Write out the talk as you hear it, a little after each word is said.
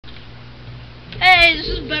Hey, this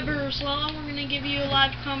is Beberuslaw. We're gonna give you a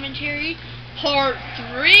live commentary, part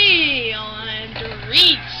 3 on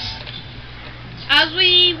derriese. As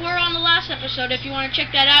we were on the last episode, if you want to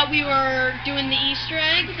check that out, we were doing the Easter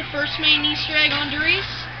egg, the first main Easter egg on derriese,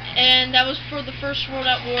 and that was for the first World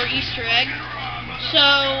at War Easter egg. So,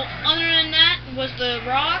 other than that was the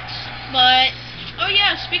rocks, but, oh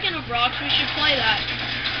yeah, speaking of rocks, we should play that.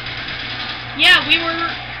 Yeah, we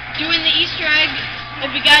were doing the Easter egg.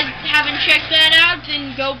 If you guys haven't checked that out,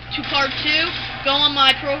 then go to part 2, go on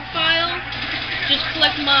my profile, just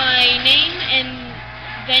click my name, and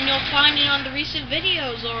then you'll find it on the recent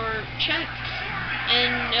videos, or check,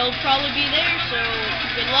 and it'll probably be there, so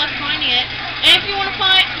good luck finding it. And if you want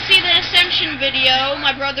to see the Ascension video my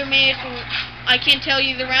brother made for I Can't Tell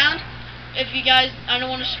You the Round, if you guys, I don't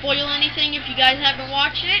want to spoil anything, if you guys haven't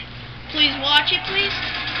watched it, please watch it, please.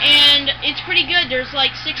 And it's pretty good. There's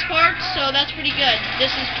like 6 parts, so that's pretty good. This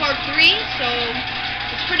is part 3, so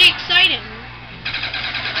it's pretty exciting.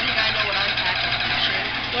 I think I know what I'm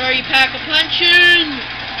pack-a-punching. What are you pack-a-punching?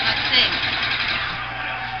 That thing.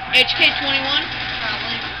 HK-21?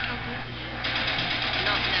 Probably.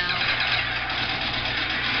 Not now.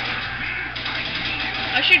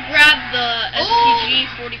 I should grab the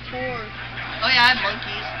STG-44. Oh yeah, I have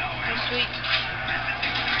monkeys. Oh, sweet.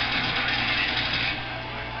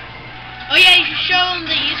 Oh yeah, you should show them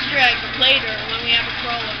the Easter egg later when we have a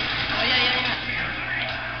crawler. Oh yeah.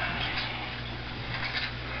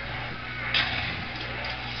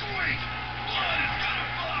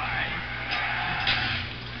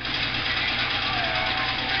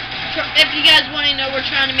 If you guys want to know, we're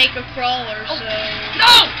trying to make a crawler, so...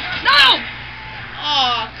 No!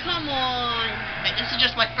 Aw, come on. Hey, this is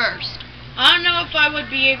just my first. I don't know if I would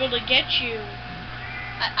be able to get you.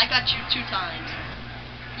 I got you 2 times.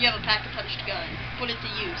 You have a pack-a-punched gun. Put it to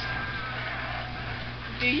use.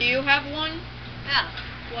 Do you have one? Yeah.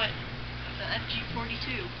 What? The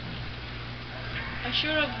FG-42. I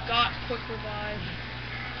should have got quick revive.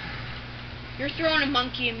 You're throwing a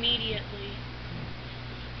monkey immediately.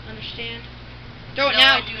 Understand? Throw it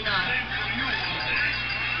now. No, I do not.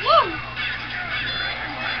 Woo!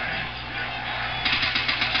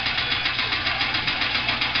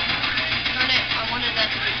 Darn it, I wanted that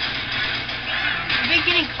to be... I've been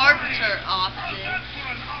getting carpenter often.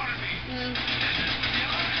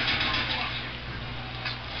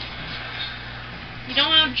 You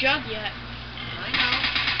don't have jug yet. I know.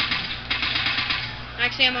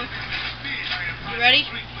 Max ammo. You ready?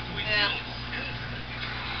 Yeah.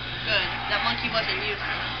 Good. That monkey wasn't useless.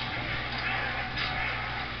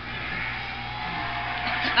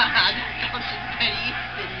 Petty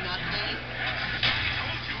did nothing.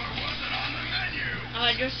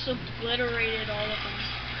 I just obliterated all of them.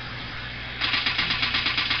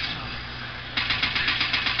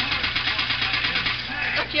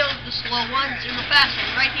 Don't kill the slow ones, there's a fast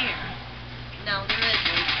one right here. No, there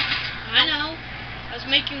isn't. I know. I was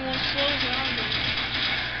making one slow zombie.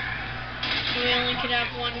 So we only could have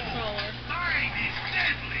one crawler.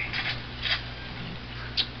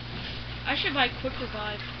 I should buy quick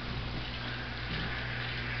revive.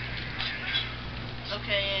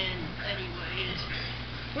 Okay, and anyways.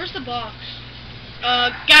 Where's the box?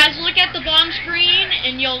 Guys, look at the bomb screen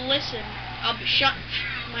and you'll listen. I'll be shut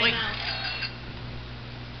my mouth.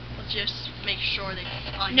 Let's just make sure that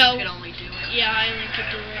No. you can only do it. Yeah, I only could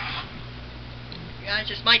do it. Guys,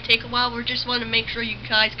 this might take a while. We just want to make sure you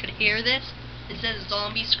guys could hear this. It says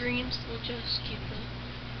zombie screams. We'll just keep it.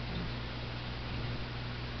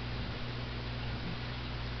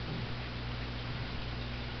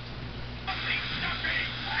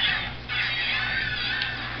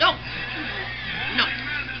 No! No.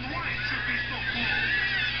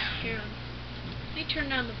 Here. Let me turn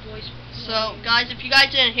down the voice. So, guys, if you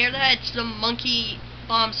guys didn't hear that, it's the monkey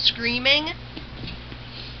bomb screaming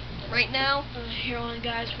right now. Here on,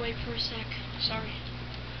 guys. Wait for a sec. Sorry.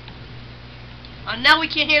 Now we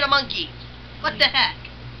can't hear the monkey. What the heck?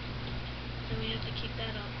 Then we have to keep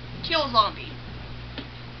that up. Kill zombie.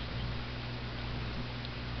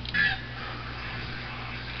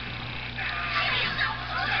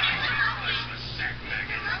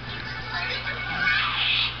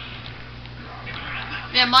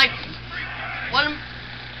 Man, my one.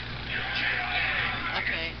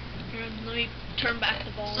 Okay. Here, let me turn back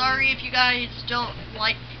the volume. Sorry if you guys don't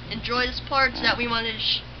enjoy this part that we want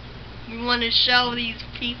to show these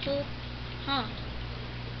people. Huh.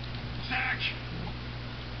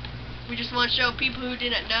 We just want to show people who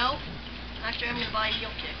didn't know. Actually, I'm gonna buy a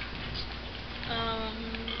meal kit.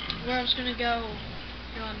 Where I was gonna go?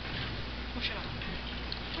 Run. What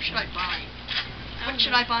should I buy? What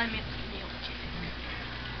should I buy me?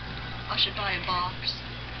 I should buy a box.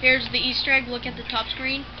 Here's the Easter egg. Look at the top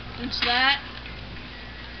screen. It's that.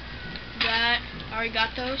 That. I already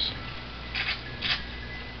got those.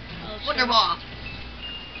 Wonderball.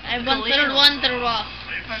 I have one third Wonderball.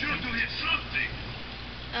 Perfect.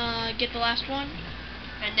 Get the last one.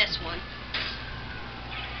 And this one.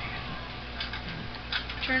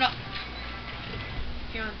 Turn it up.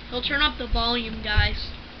 Here, he'll turn up the volume,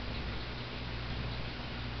 guys.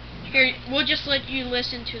 Here, we'll just let you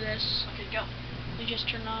listen to this. Okay, go. We just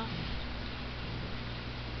turn off.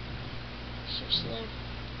 So slow.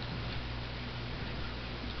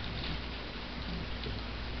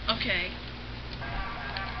 Okay.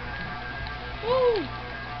 Woo!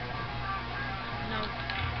 No.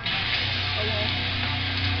 Oh well.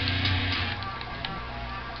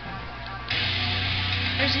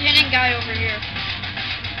 There's a hidden guy over here.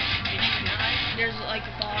 There's like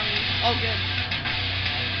a body. Oh, good.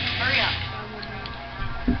 Hurry up.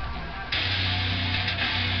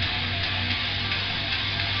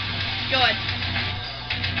 Good.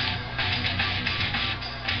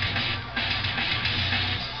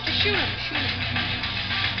 Just shoot him. Shoot him.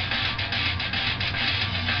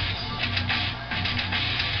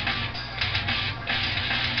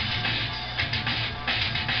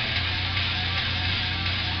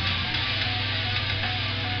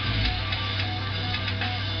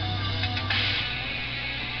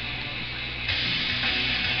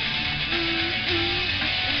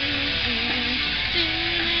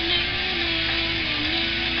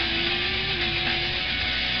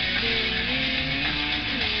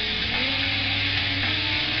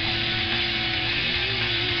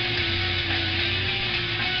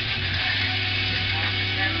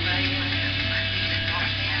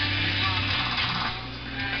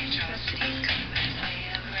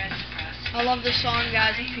 I love this song,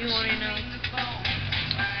 guys, if you want to know.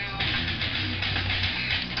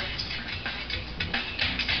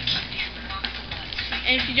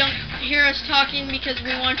 And if you don't hear us talking, because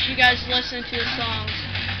we want you guys to listen to the songs.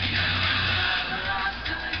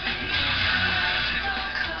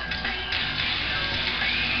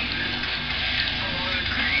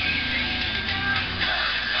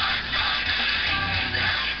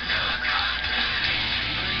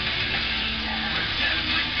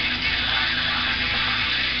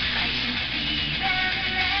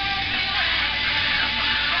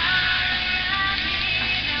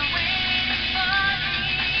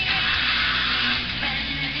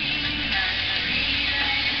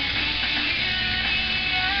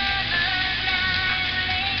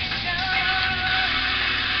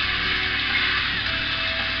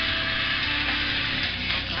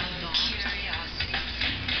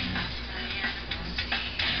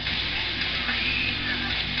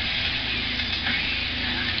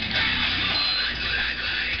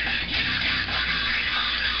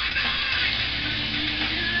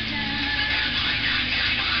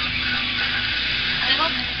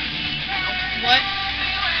 What?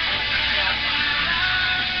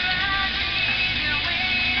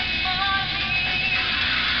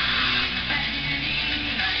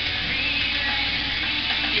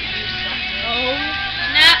 Oh,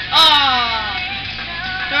 snap. Oh.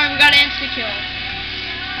 Sorry, we got an insta-kill.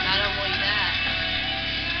 Not only that.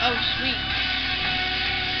 Oh, sweet.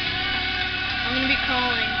 I'm going to be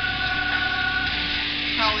calling.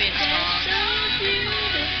 Probably it's not. So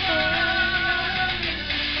beautiful.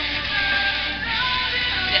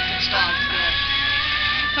 Yes, it's not. Good.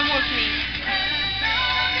 Come with me.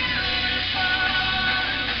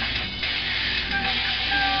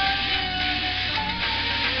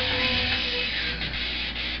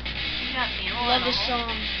 Love this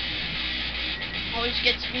song. Always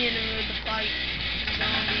gets me in the mood to fight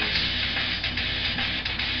zombies.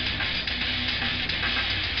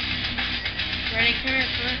 Ready? Come here,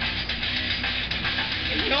 come here.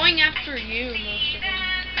 They're going after you, most of them.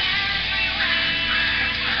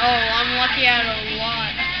 Oh, I'm lucky at a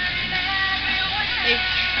lot.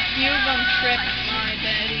 Few of them tripped my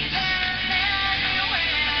betties.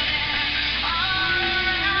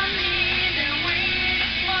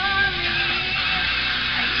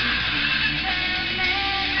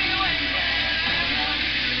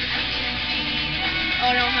 Oh,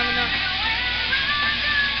 I don't have enough.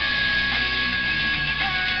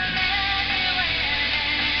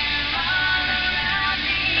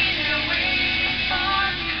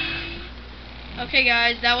 Okay,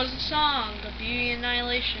 guys, that was the song, The Beauty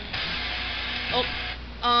Annihilation. Oh,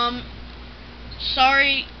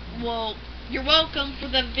 sorry. Well, you're welcome for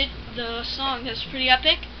the song. That's pretty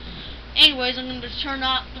epic. Anyways, I'm going to turn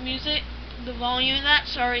off the music, the volume of that.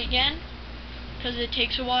 Sorry again, because it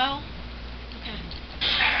takes a while. Okay.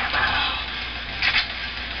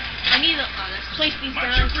 need to place these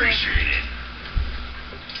down quick.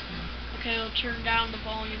 Okay, I'll turn down the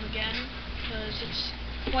volume again because it's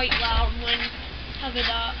quite loud when I have it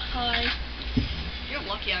high. You're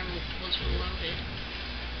lucky I was reloaded.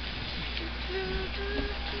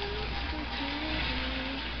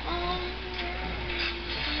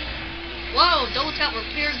 Whoa, double tap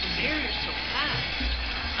repairs the barriers so fast.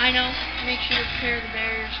 I know. Makes you repair the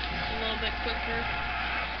barriers a little bit quicker.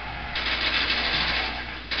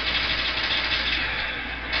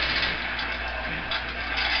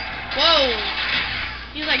 Whoa!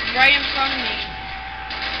 He's like right in front of me.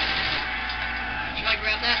 Should I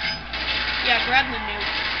grab that? Yeah, grab the nuke.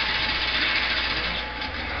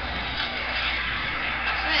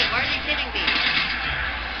 Hey, why are they hitting me?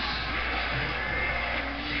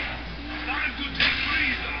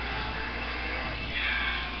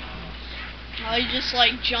 Oh, he just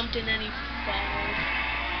like jumped in and he followed.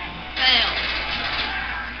 Fail.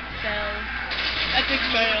 Fail. Epic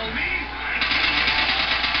fail.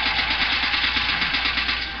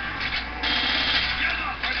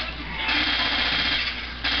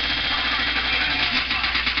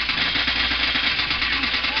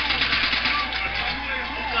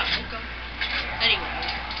 Anyway.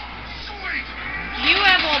 You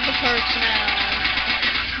have all the perks now.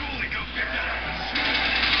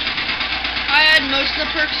 I had most of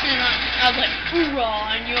the perks and I was like,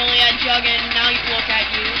 hoorah, and you only had Jug and now you look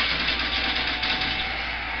at you.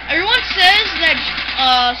 Everyone says that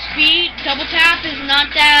speed, double tap is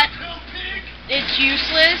not that, it's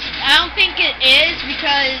useless. I don't think it is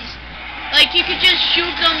because, like, you could just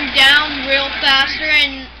shoot them down real faster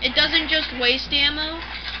and it doesn't just waste ammo.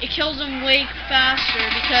 It kills them way faster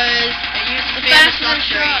because the faster the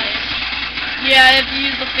shot. Yeah, if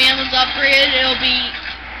you use the Famous upgrade, it'll be,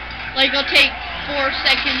 like, it'll take 4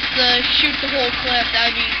 seconds to shoot the whole clip.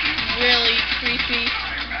 That'd be really creepy.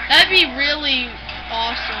 That'd be really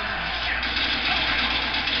awesome.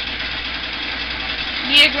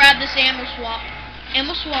 Need to grab this ammo swap.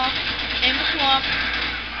 Ammo swap. Ammo swap.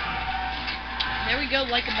 There we go,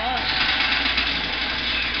 like a boss.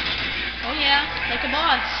 Oh yeah, like a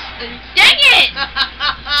boss. Dang it!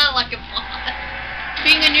 Like a boss.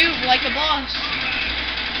 Being a noob, like a boss.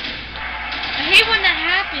 I hate when that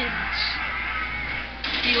happens.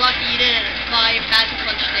 Be lucky you didn't buy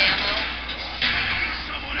pack-a-punch ammo.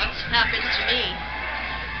 That's happens to me.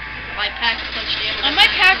 Buy pack-a-punch ammo. I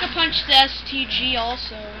might pack-a-punch the STG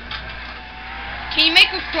also. Can you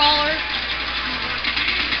make a crawler?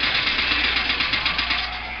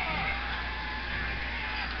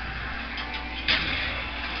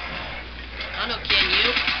 I don't know, can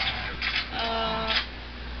you?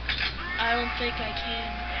 I don't think I can.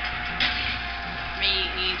 Me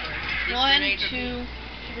either. These 1, grenades are 2,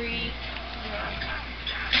 3,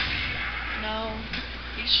 no.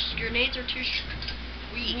 These grenades are too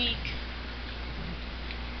weak.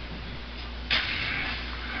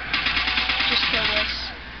 Just kill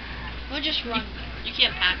this. We'll just run. You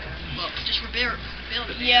can't pack them. Well, just build a barrier.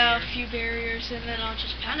 Yeah, a few barriers, and then I'll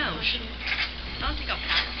just I know. punch it. I don't think I'll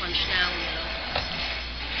pack a punch now, you know.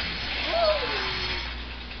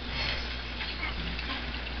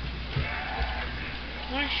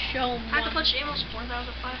 I want to show them Pack a punch ammo's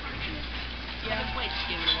 4,500. Yeah. I haven't played this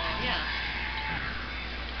game in a while. Yeah.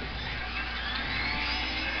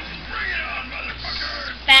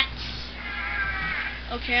 Spats.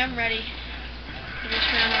 Okay, I'm ready. For this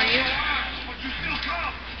round, are you?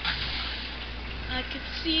 I could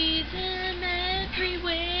see them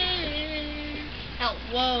everywhere. Help.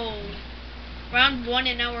 Whoa. Round 1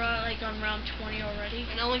 and now we're like on round 20 already.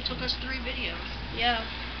 It only took us 3 videos. Yeah.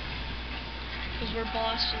 Because we're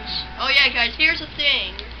bosses. Oh yeah, guys, here's the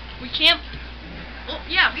thing. We can't... Well,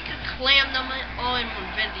 yeah, we could clam them all in one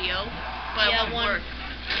video, but Yeah, it won't work.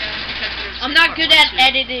 Yeah. Because there's I'm not good at 2.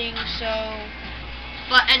 editing, so...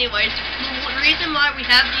 But anyways, the reason why we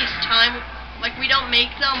have these like we don't make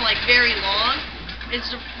them like very long,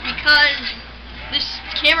 is because this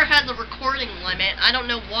camera has a recording limit. I don't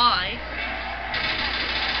know why.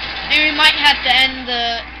 And we might have to end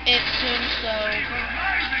it soon, so...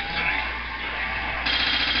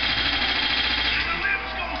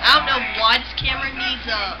 I don't know why this camera needs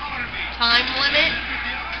a time limit,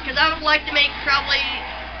 because I would like to make probably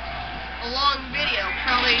a long video,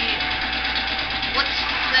 probably, let's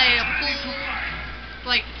say a full,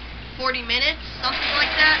 like, 40 minutes, something like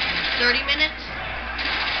that, 30 minutes.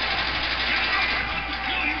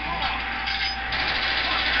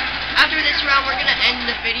 After this round, we're going to end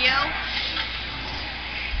the video.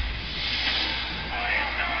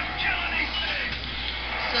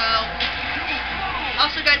 So,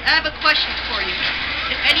 also guys, I have a question for you.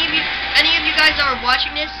 If any of you guys are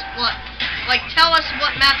watching this, like tell us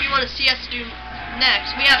what map you want to see us do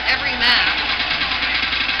next. We have every map.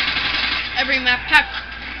 Every map pack.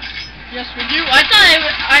 Yes, we do. I thought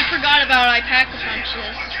I forgot about I pack a punch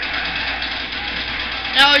this.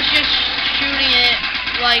 I was just shooting it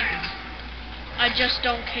like I just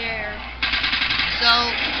don't care.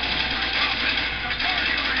 So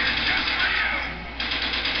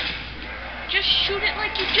just shoot it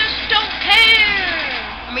like you just don't care.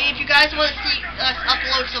 I mean, if you guys want to see us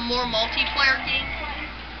upload some more multiplayer gameplay.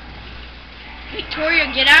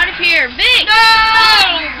 Victoria, get out of here. Vic!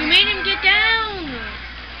 No! You made him get down.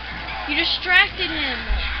 You distracted him.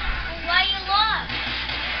 Well, why you lost?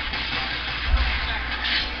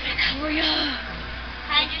 Victoria.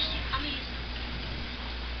 I'm gonna use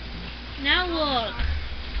Now look.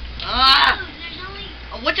 There's only...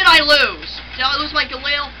 What did I lose? Did I lose my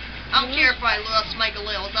Galil? I don't care if I lost my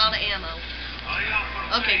Galil. It's out of ammo.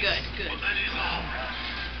 Okay, good.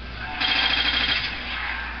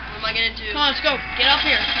 What am I gonna do? Come on, let's go. Get up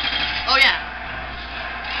here. Oh yeah.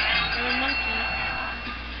 Little monkey.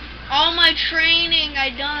 All my training I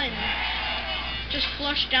done. Just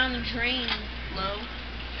flushed down the drain. No.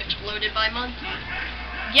 Exploded by monkey.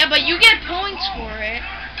 Yeah, but you get points for it.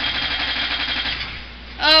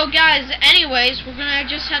 Oh, guys, anyways, we're gonna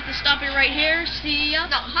just have to stop it right here. See ya.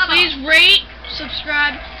 No, how about... Please rate,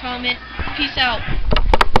 subscribe, comment. Peace out.